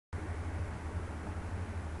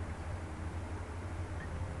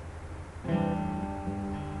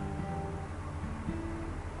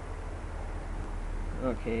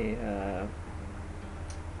Okay,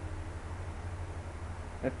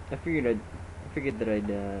 I figured that I'd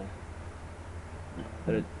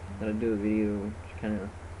do a video just kind of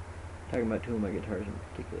talking about two of my guitars in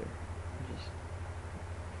particular. Just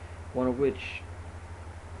one of which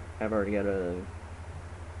I've already got a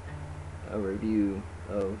review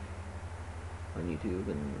of on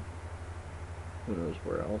YouTube and who knows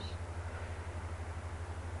where else.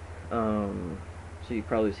 So you've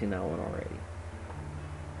probably seen that one already.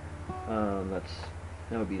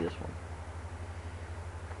 That would be this one.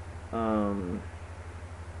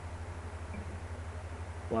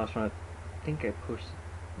 Last one I think I posted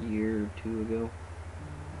a year or two ago.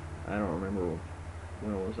 I don't remember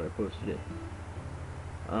when it was I posted it.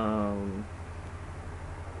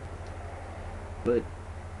 But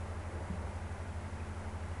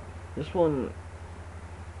this one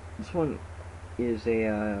is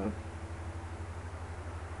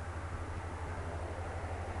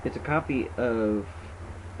it's a copy of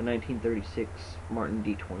a 1936 Martin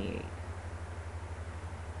D-28.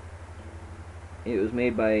 It was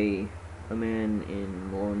made by a man in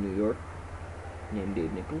Mormon, New York, named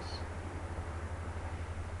Dave Nichols.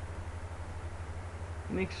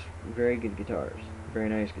 He makes very good guitars, very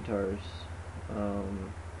nice guitars.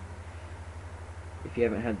 If you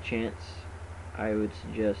haven't had the chance, I would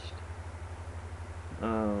suggest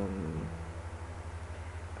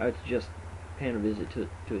paying a visit to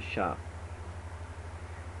his shop.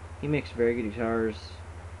 He makes very good guitars.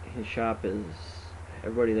 His shop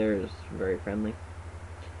everybody there is very friendly.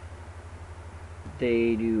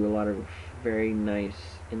 They do a lot of very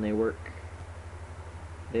nice inlay work.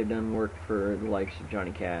 They've done work for the likes of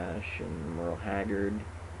Johnny Cash and Merle Haggard.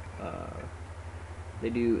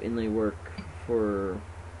 They do inlay work for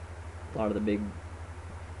a lot of the big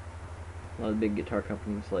guitar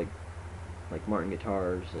companies like Martin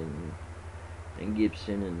Guitars and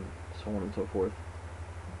Gibson and so on and so forth.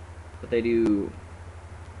 But they do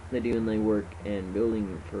inlay work and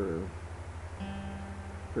building for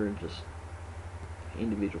just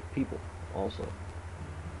individual people also.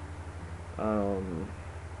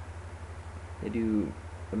 They do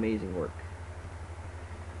amazing work.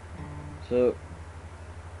 So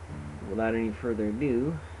without any further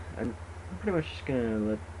ado, I'm pretty much just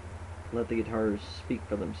gonna let the guitars speak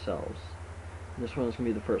for themselves. And this one's gonna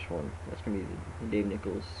be the first one. That's gonna be the Dave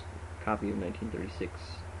Nichols copy of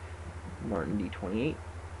 1936 Martin D-28.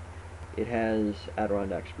 It has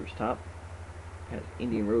Adirondack spruce top. It has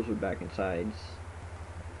Indian rosewood back and sides.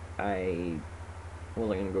 I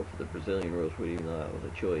wasn't gonna go for the Brazilian rosewood, even though that was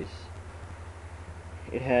a choice.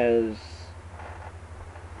 It has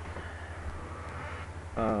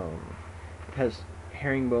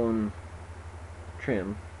herringbone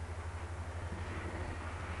trim,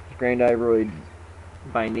 grandiroid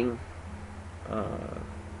binding.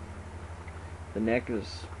 The neck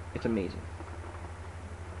it's amazing.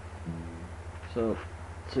 So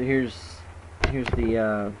here's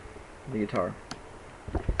the guitar.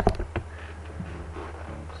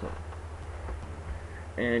 So,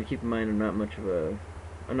 and keep in mind I'm not much of a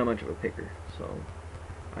picker, so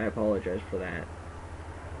I apologize for that.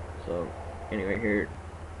 So anyway,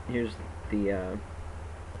 here's the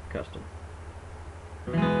custom.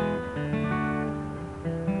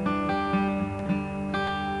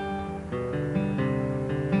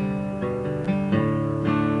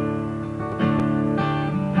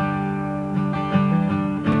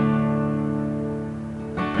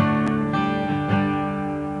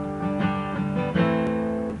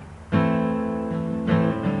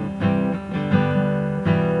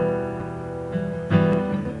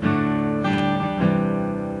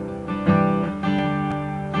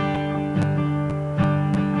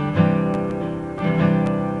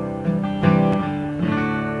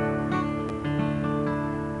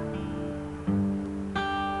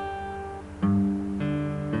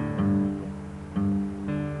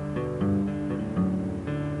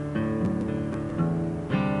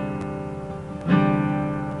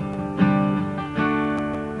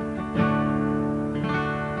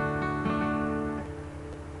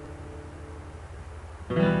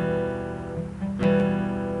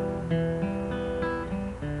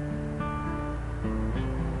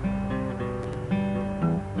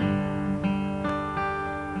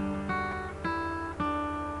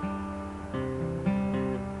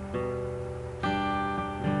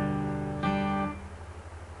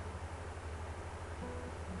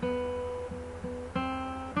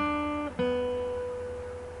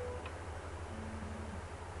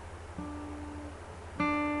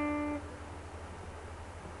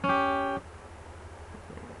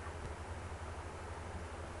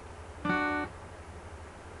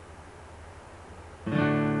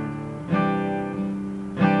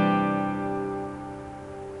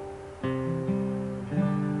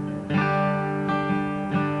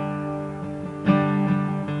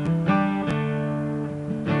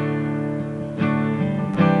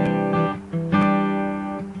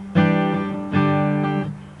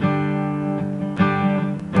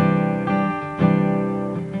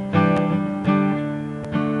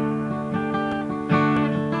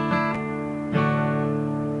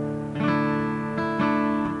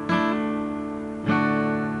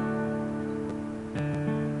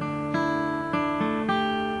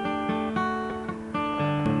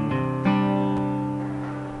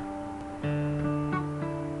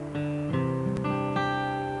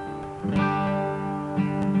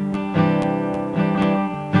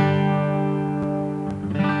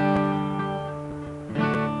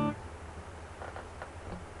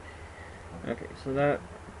 So that,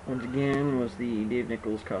 once again, was the Dave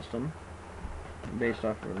Nichols custom, based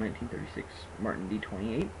off of a 1936 Martin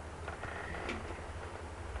D-28.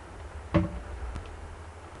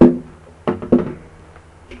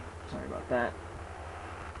 Sorry about that.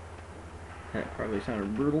 That probably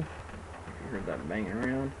sounded brutal, if you heard that banging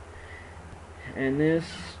around. And this,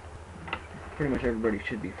 pretty much everybody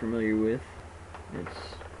should be familiar with.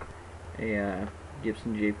 It's a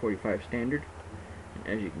Gibson J-45 standard. And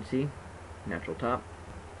as you can see, natural top.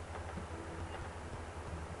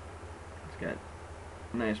 It's got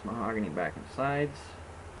nice mahogany back and sides.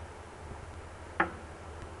 It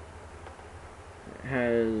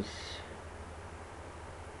has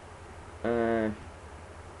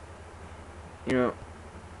you know,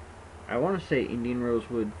 I want to say Indian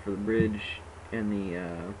rosewood for the bridge and the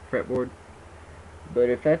fretboard, but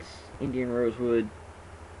if that's Indian rosewood,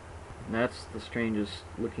 that's the strangest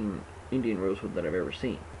looking Indian rosewood that I've ever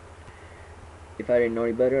seen. If I didn't know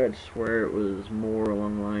any better, I'd swear it was more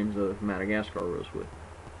along the lines of Madagascar rosewood.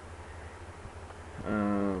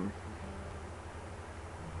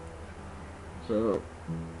 So,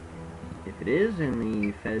 if it is and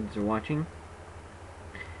the feds are watching,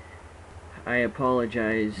 I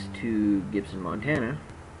apologize to Gibson, Montana.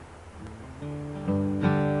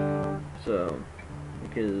 So,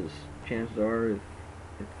 because chances are, if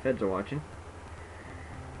the feds are watching,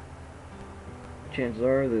 chances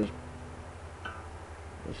are there's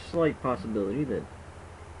a slight possibility that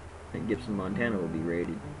Gibson, Montana will be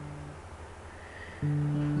raided.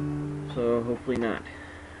 So hopefully not.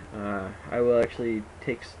 I will actually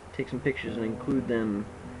take some pictures and include them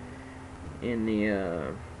in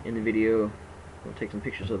the video. We'll take some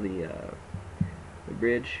pictures of the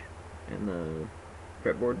bridge and the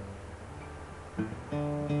fretboard.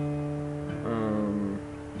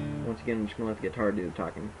 Once again, I'm just gonna let the guitar do the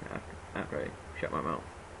talking after I shut my mouth.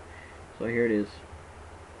 So here it is.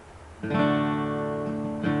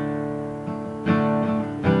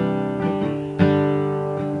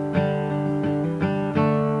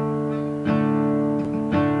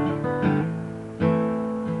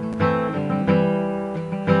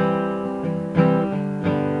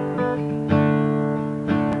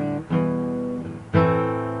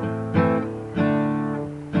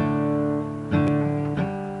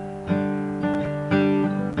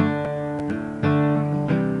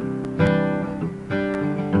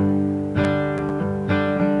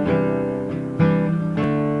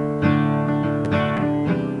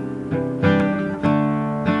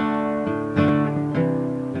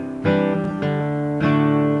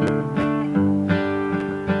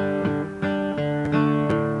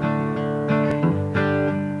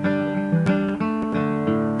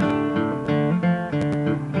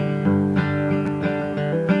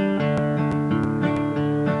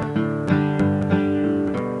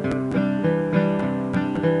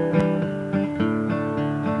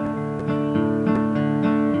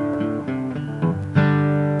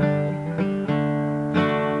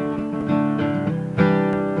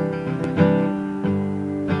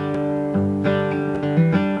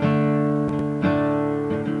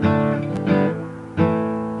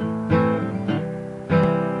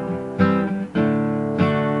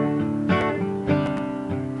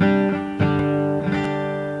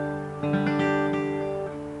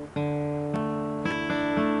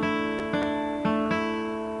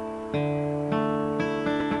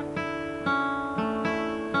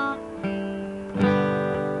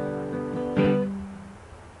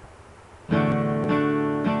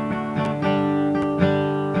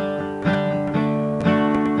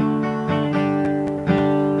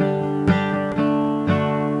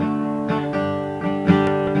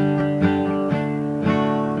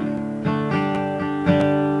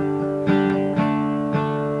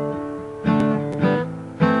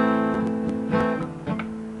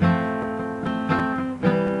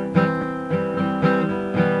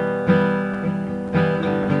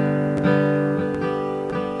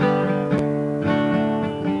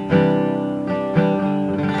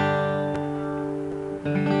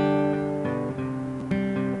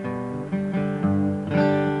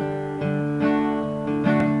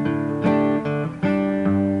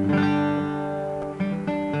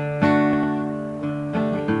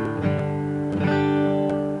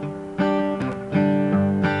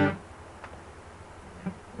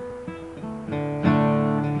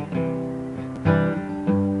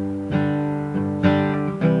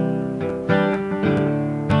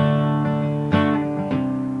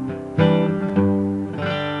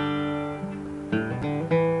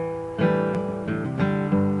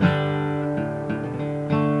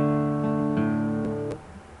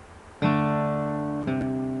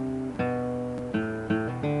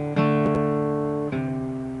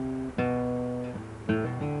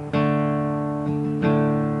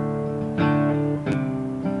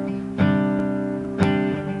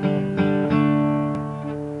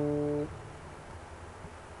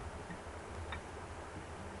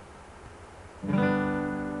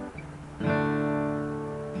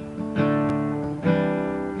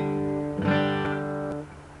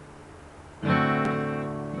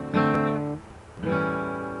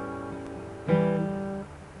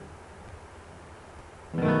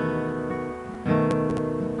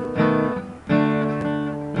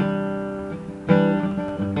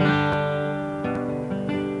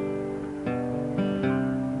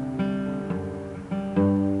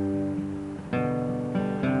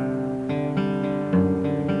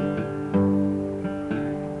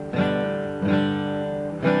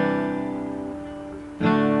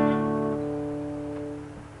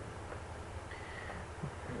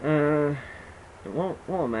 while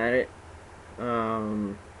I'm at it,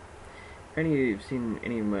 if any of you have seen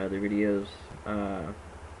any of my other videos,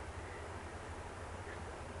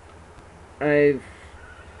 I've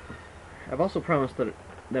also promised that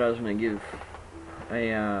I was going to give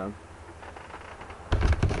a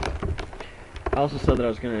I also said that I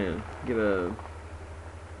was going to give a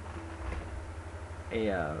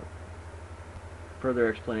further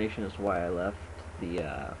explanation as to why I left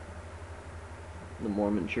the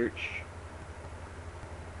Mormon church.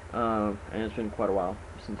 And it's been quite a while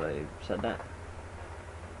since I said that,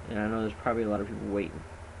 and I know there's probably a lot of people waiting.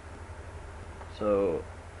 So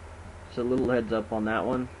a little heads up on that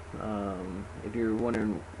one. If you're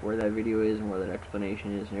wondering where that video is and where that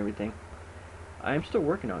explanation is and everything, I'm still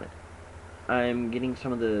working on it. I'm getting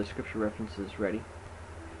some of the scripture references ready.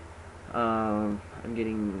 I'm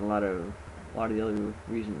getting a lot of the other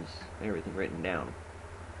reasons and everything written down,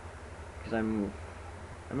 because I'm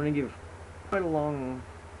going to give quite a long,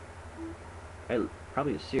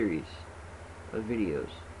 probably a series of videos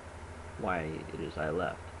why it is I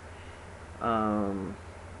left.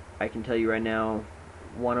 I can tell you right now,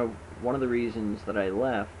 one of the reasons that I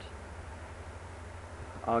left,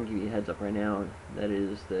 I'll give you a heads up right now, that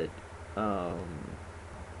is that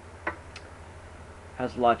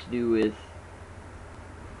has a lot to do with,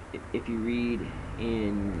 if you read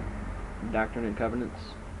in Doctrine and Covenants,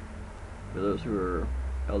 for those who are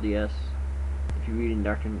LDS, if you read in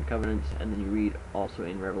Doctrine and Covenants, and then you read also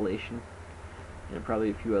in Revelation, and probably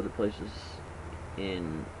a few other places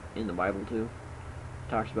in the Bible too,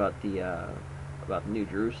 it talks about the New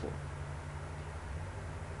Jerusalem.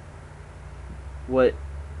 What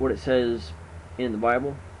it says in the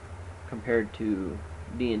Bible compared to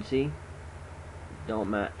D&C don't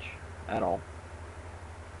match at all.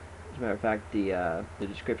 As a matter of fact, the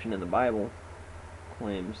description in the Bible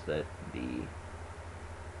claims that the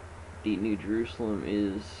New Jerusalem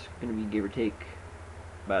is going to be, give or take,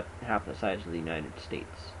 about half the size of the United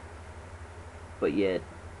States. But yet,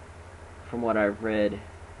 from what I've read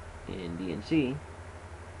in D&C,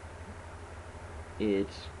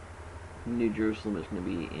 it's New Jerusalem is going to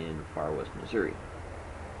be in far west Missouri.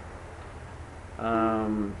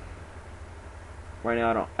 Right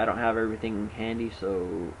now, I don't have everything handy,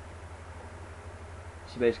 so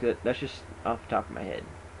basically that's just off the top of my head.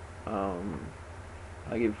 I'll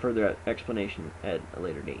give further explanation at a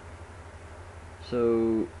later date.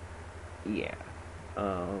 So, yeah.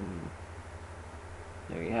 There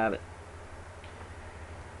you have it.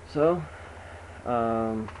 So,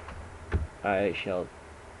 I shall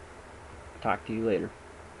talk to you later.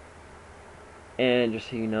 And just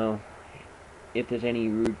so you know, if there's any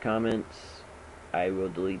rude comments, I will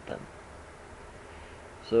delete them.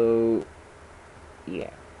 So, yeah.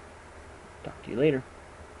 Talk to you later.